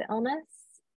managing the illness.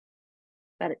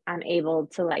 But I'm able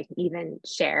to like even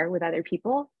share with other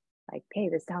people, like, hey,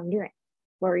 this is how I'm doing.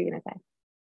 What were you going to say?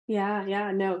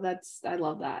 Yeah. No, I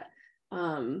love that.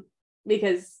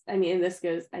 Because I mean, this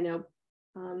goes, I know,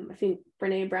 I think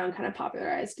Brene Brown kind of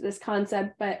popularized this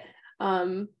concept, but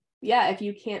yeah, if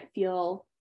you can't feel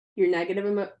your negative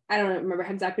I don't remember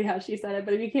exactly how she said it,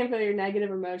 but if you can't feel your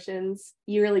negative emotions,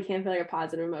 you really can't feel your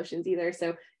positive emotions either.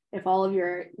 So if all of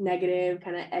your negative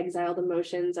kind of exiled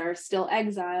emotions are still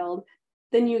exiled,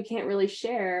 then you can't really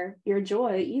share your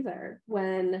joy either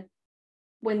when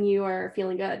you are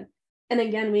feeling good. And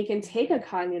again, we can take a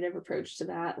cognitive approach to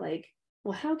that, like,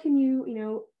 well, how can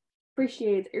you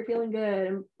appreciate that you're feeling good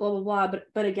and blah blah blah,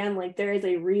 but again, like there is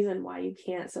a reason why you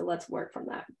can't, so let's work from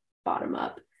that bottom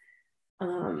up.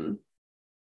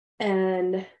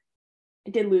 And I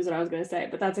did lose what I was going to say,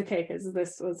 but that's okay because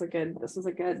this was a good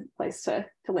place to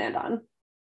land on.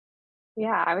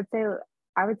 Yeah, I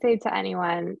would say to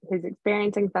anyone who's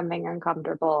experiencing something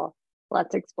uncomfortable,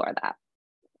 let's explore that.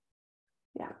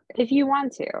 Yeah. If you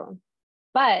want to.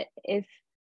 But if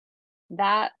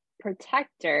that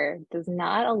protector does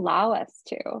not allow us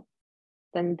to,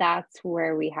 then that's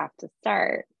where we have to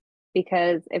start.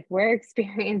 Because if we're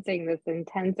experiencing this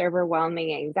intense,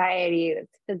 overwhelming anxiety, this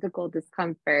physical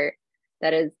discomfort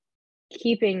that is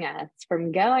keeping us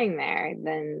from going there,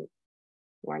 then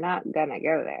we're not gonna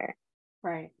go there.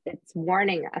 Right. It's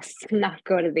warning us to not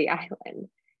go to the island.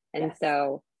 And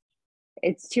so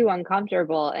it's too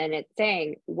uncomfortable, and it's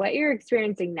saying what you're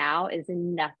experiencing now is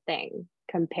nothing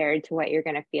compared to what you're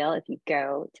going to feel if you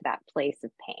go to that place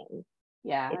of pain.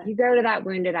 Yeah. If you go to that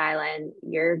wounded island,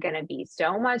 you're going to be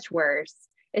so much worse.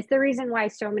 It's the reason why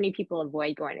so many people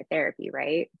avoid going to therapy,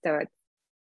 right? So it's,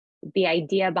 the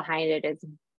idea behind it is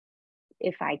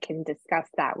if I can discuss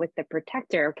that with the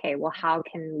protector, okay, well, how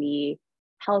can we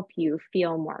help you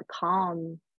feel more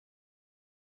calm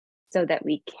so that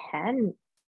we can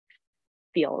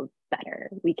feel better?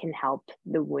 We can help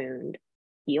the wound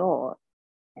heal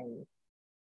and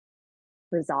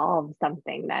resolve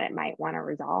something that it might want to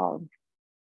resolve.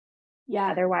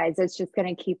 Yeah. Otherwise, it's just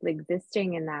going to keep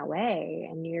existing in that way.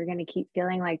 And you're going to keep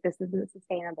feeling like this isn't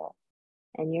sustainable.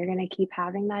 And you're going to keep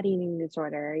having that eating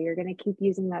disorder, or you're going to keep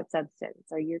using that substance,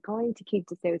 or you're going to keep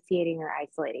dissociating or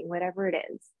isolating, whatever it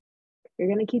is. You're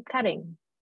going to keep cutting.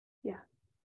 Yeah.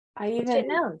 Which it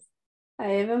knows.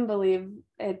 I even believe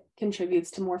it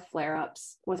contributes to more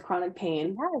flare-ups with chronic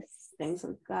pain. Yes. Things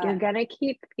like that. You're going to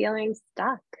keep feeling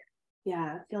stuck.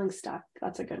 Yeah, feeling stuck.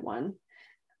 That's a good one.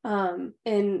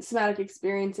 In somatic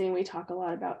experiencing, we talk a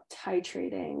lot about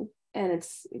titrating, and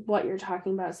it's what you're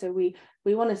talking about. So we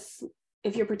want to,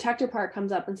 if your protector part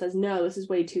comes up and says, no, this is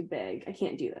way too big, I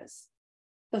can't do this.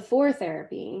 Before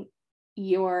therapy,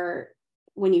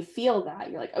 when you feel that,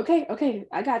 you're like, okay,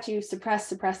 I got you.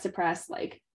 Suppress,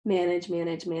 like manage,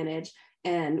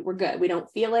 and we're good. We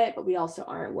don't feel it, but we also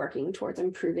aren't working towards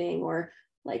improving or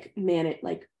like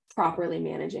properly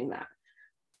managing that.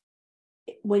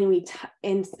 When we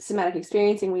in somatic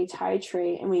experiencing, we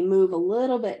titrate and we move a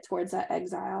little bit towards that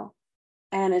exile,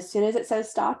 and as soon as it says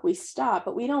stop, we stop,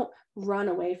 but we don't run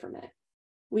away from it.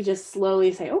 We just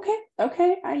slowly say,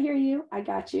 okay, I hear you, I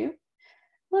got you,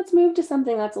 let's move to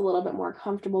something that's a little bit more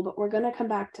comfortable, but we're going to come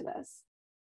back to this.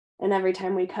 And every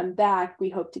time we come back, we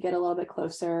hope to get a little bit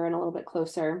closer and a little bit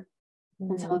closer,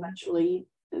 until eventually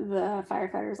the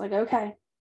firefighter's like, okay,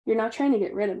 you're not trying to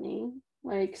get rid of me,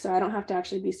 like, so I don't have to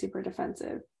actually be super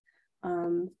defensive.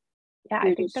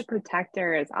 I think the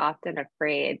protector is often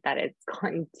afraid that it's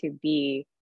going to be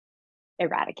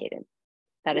eradicated,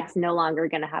 that it's no longer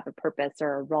going to have a purpose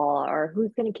or a role, or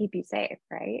who's going to keep you safe,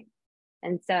 right?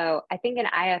 And so I think in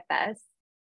IFS,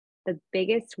 the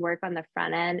biggest work on the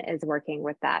front end is working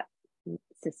with that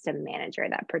system manager,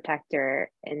 that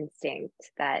protector instinct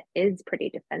that is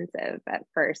pretty defensive at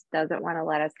first, doesn't want to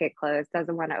let us get close,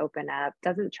 doesn't want to open up,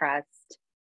 doesn't trust,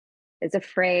 is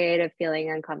afraid of feeling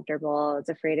uncomfortable, is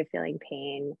afraid of feeling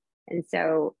pain. And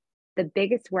so the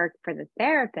biggest work for the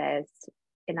therapist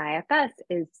in IFS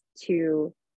is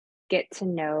to get to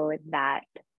know that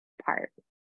part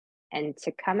and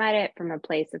to come at it from a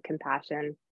place of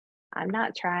compassion. I'm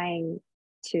not trying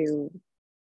to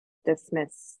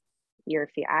dismiss your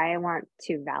fear. I want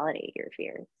to validate your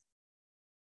fears.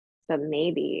 So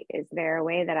maybe, is there a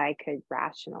way that I could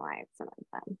rationalize some of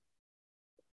them?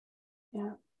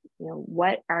 Yeah.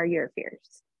 What are your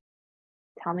fears?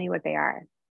 Tell me what they are,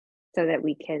 so that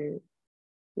we can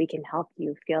help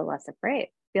you feel less afraid,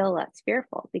 feel less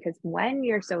fearful. Because when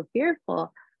you're so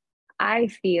fearful, I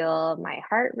feel my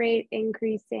heart rate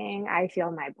increasing. I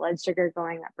feel my blood sugar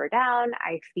going up or down.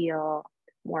 I feel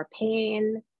more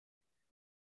pain.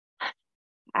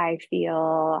 I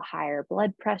feel higher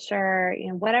blood pressure,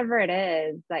 whatever it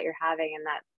is that you're having in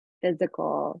that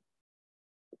physical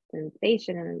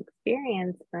sensation and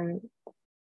experience, then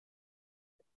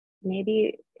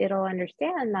maybe it'll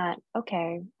understand that,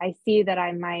 okay, I see that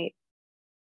I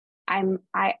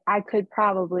could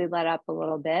probably let up a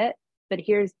little bit, but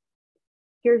here's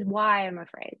why I'm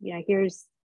afraid. Here's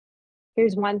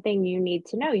one thing you need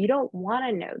to know. You don't want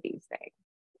to know these things.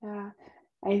 Yeah.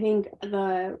 I think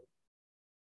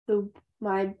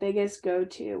my biggest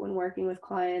go-to when working with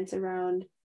clients around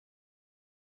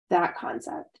that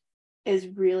concept is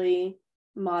really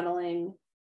modeling.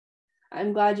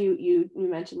 I'm glad you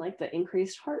mentioned like the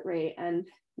increased heart rate, and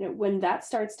when that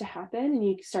starts to happen and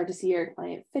you start to see your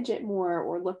client fidget more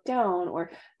or look down,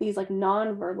 or these like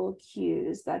nonverbal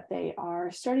cues that they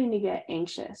are starting to get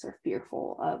anxious or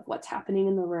fearful of what's happening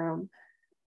in the room,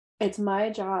 it's my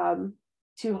job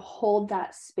to hold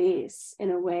that space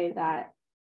in a way that,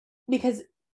 because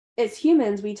as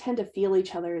humans, we tend to feel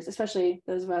each other's, especially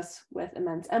those of us with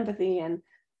immense empathy and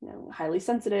highly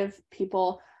sensitive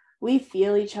people, we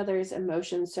feel each other's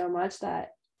emotions so much that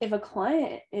if a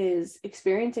client is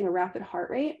experiencing a rapid heart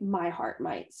rate, my heart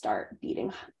might start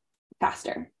beating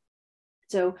faster.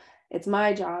 So it's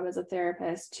my job as a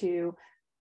therapist to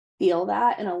feel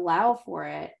that and allow for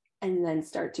it, and then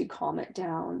start to calm it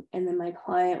down. And then my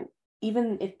client,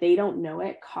 even if they don't know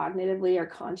it cognitively or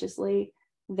consciously,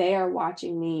 they are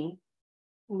watching me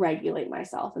regulate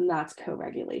myself, and that's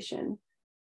co-regulation.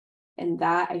 And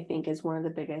that, I think, is one of the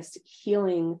biggest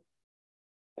healing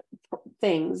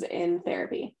things in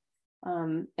therapy.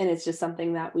 And it's just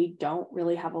something that we don't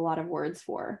really have a lot of words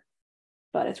for,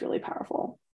 but it's really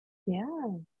powerful. Yeah,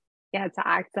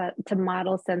 to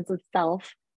model sense of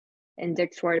self in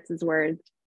Dick Schwartz's words.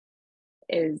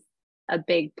 is a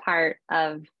big part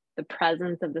of the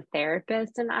presence of the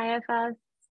therapist in IFS,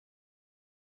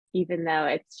 even though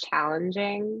it's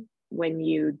challenging when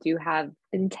you do have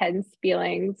intense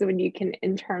feelings, when you can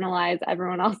internalize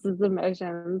everyone else's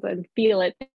emotions and feel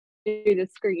it through the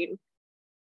screen.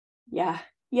 Yeah,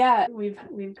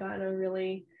 we've gotten a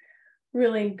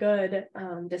really good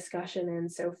discussion in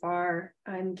so far.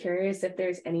 I'm curious if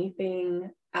there's anything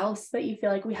else that you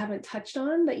feel like we haven't touched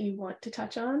on that you want to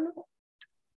touch on,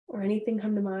 or anything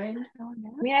come to mind.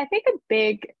 I mean, I think a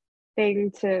big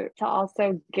thing to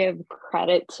also give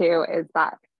credit to is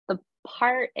that the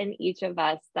part in each of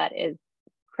us that is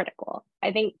critical.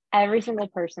 I think every single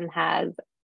person has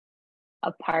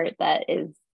a part that is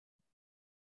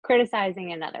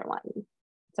criticizing another one.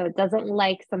 So it doesn't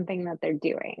like something that they're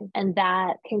doing. And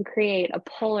that can create a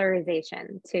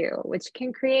polarization too, which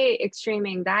can create extreme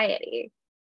anxiety.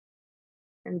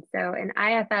 And so in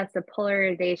IFS, the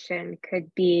polarization could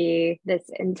be this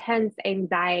intense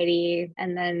anxiety,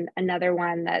 and then another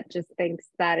one that just thinks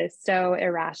that is so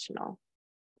irrational.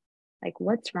 Like,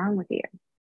 what's wrong with you?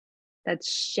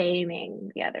 That's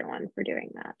shaming the other one for doing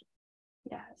that.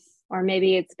 Yes. Or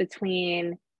maybe it's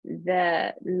between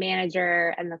the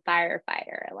manager and the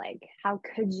firefighter. Like, how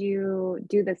could you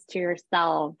do this to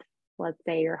yourself? Let's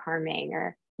say you're harming,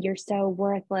 or you're so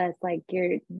worthless. Like,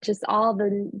 you're just all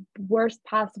the worst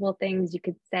possible things you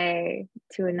could say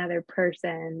to another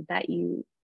person that you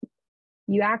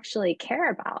actually care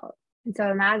about. And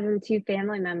so imagine two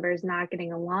family members not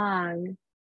getting along,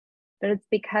 but it's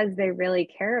because they really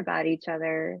care about each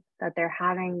other that they're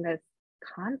having this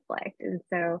conflict. And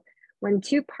so when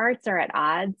two parts are at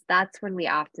odds, that's when we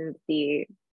often see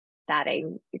that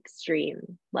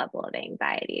extreme level of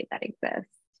anxiety that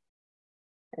exists.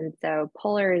 And so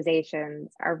polarizations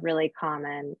are really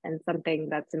common and something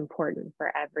that's important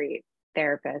for every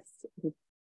therapist who's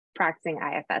practicing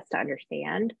IFS to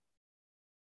understand.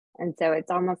 And so it's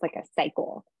almost like a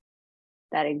cycle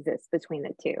that exists between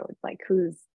the two. It's like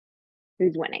who's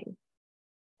winning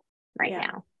right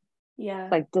now. Yeah.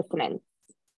 It's like dissonance.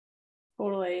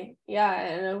 Totally. Yeah.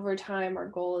 And over time, our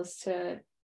goal is to,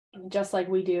 just like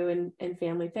we do in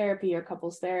family therapy or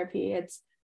couples therapy,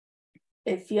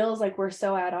 it feels like we're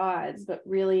so at odds, but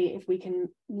really if we can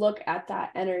look at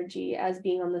that energy as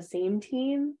being on the same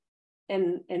team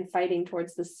and fighting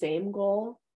towards the same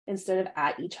goal instead of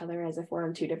at each other as if we're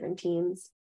on two different teams,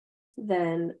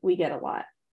 then we get a lot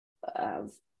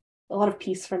of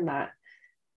peace from that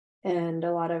and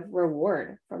a lot of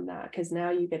reward from that, because now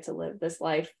you get to live this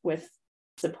life with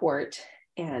support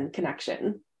and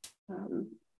connection.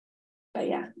 But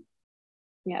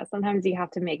yeah, sometimes you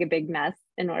have to make a big mess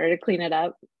in order to clean it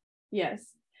up. Yes,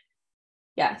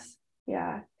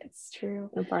 yeah, it's true.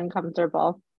 It's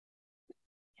uncomfortable.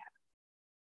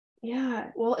 Yeah.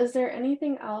 Well, is there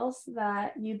anything else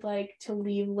that you'd like to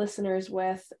leave listeners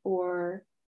with, or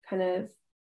kind of,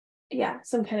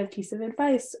 some kind of piece of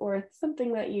advice or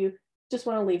something that you just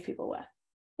want to leave people with?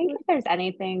 I think if there's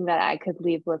anything that I could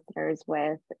leave listeners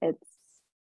with, it's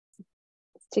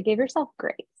to give yourself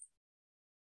grace.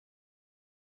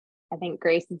 I think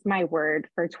grace is my word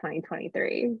for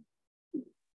 2023.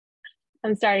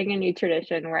 I'm starting a new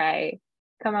tradition where I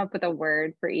come up with a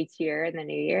word for each year in the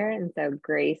new year. And so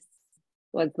grace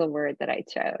was the word that I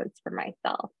chose for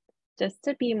myself, just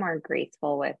to be more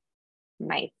graceful with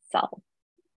myself.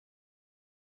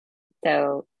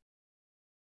 So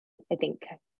I think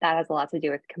that has a lot to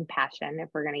do with compassion if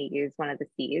we're going to use one of the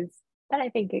C's, but I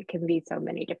think it can be so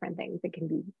many different things. It can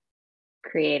be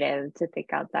creative, to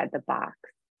think outside the box,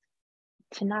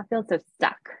 to not feel so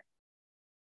stuck.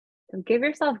 So give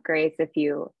yourself grace if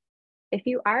you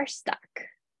are stuck.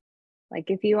 Like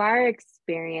if you are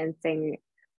experiencing,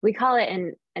 we call it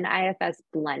in IFS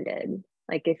blended.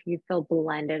 Like if you feel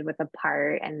blended with a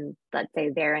part and let's say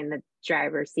they're in the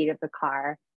driver's seat of the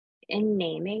car, in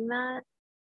naming that,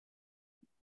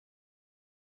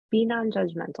 be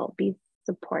non-judgmental, be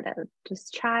supportive.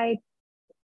 Just try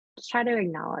to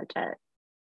acknowledge it.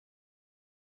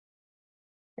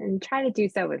 And try to do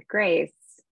so with grace,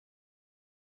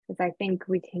 because I think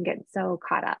we can get so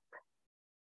caught up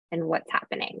in what's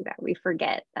happening that we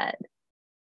forget that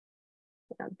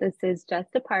this is just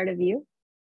a part of you,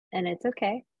 and it's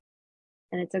okay.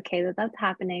 And it's okay that that's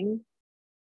happening.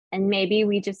 And maybe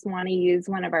we just want to use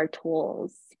one of our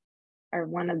tools or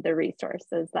one of the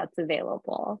resources that's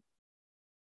available.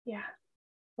 Yeah.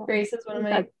 Grace is one of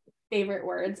my favorite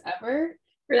words ever.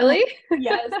 Really?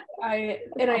 Yes.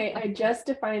 I just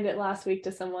defined it last week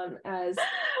to someone as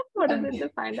what is it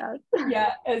defined as?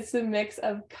 Yeah, it's a mix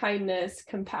of kindness,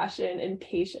 compassion, and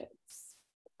patience.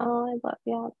 Oh, I love,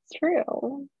 yeah, it's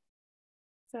true.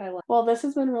 Well, this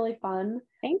has been really fun.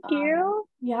 Thank you.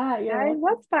 Yeah, It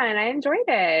was fun. I enjoyed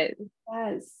it.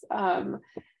 Yes. Yeah.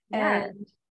 And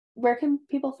where can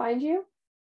people find you?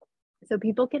 So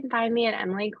people can find me at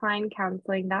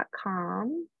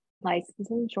emilykleincounseling.com,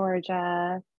 licensed in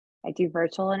Georgia. I do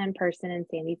virtual and in person in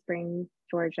Sandy Springs,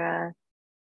 Georgia.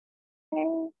 Okay.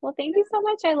 Well, thank you so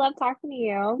much. I love talking to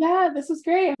you. Yeah, this was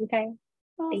great. Okay.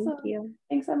 Awesome. Thank you.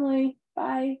 Thanks, Emily.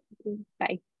 Bye.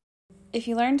 Bye. If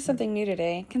you learned something new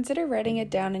today, consider writing it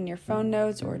down in your phone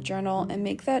notes or journal and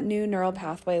make that new neural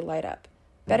pathway light up.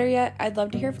 Better yet, I'd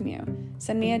love to hear from you.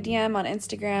 Send me a DM on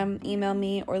Instagram, email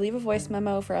me, or leave a voice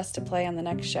memo for us to play on the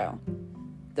next show.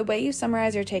 The way you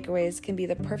summarize your takeaways can be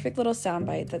the perfect little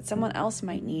soundbite that someone else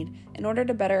might need in order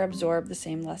to better absorb the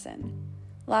same lesson.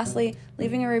 Lastly,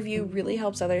 leaving a review really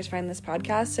helps others find this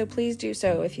podcast, so please do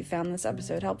so if you found this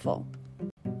episode helpful.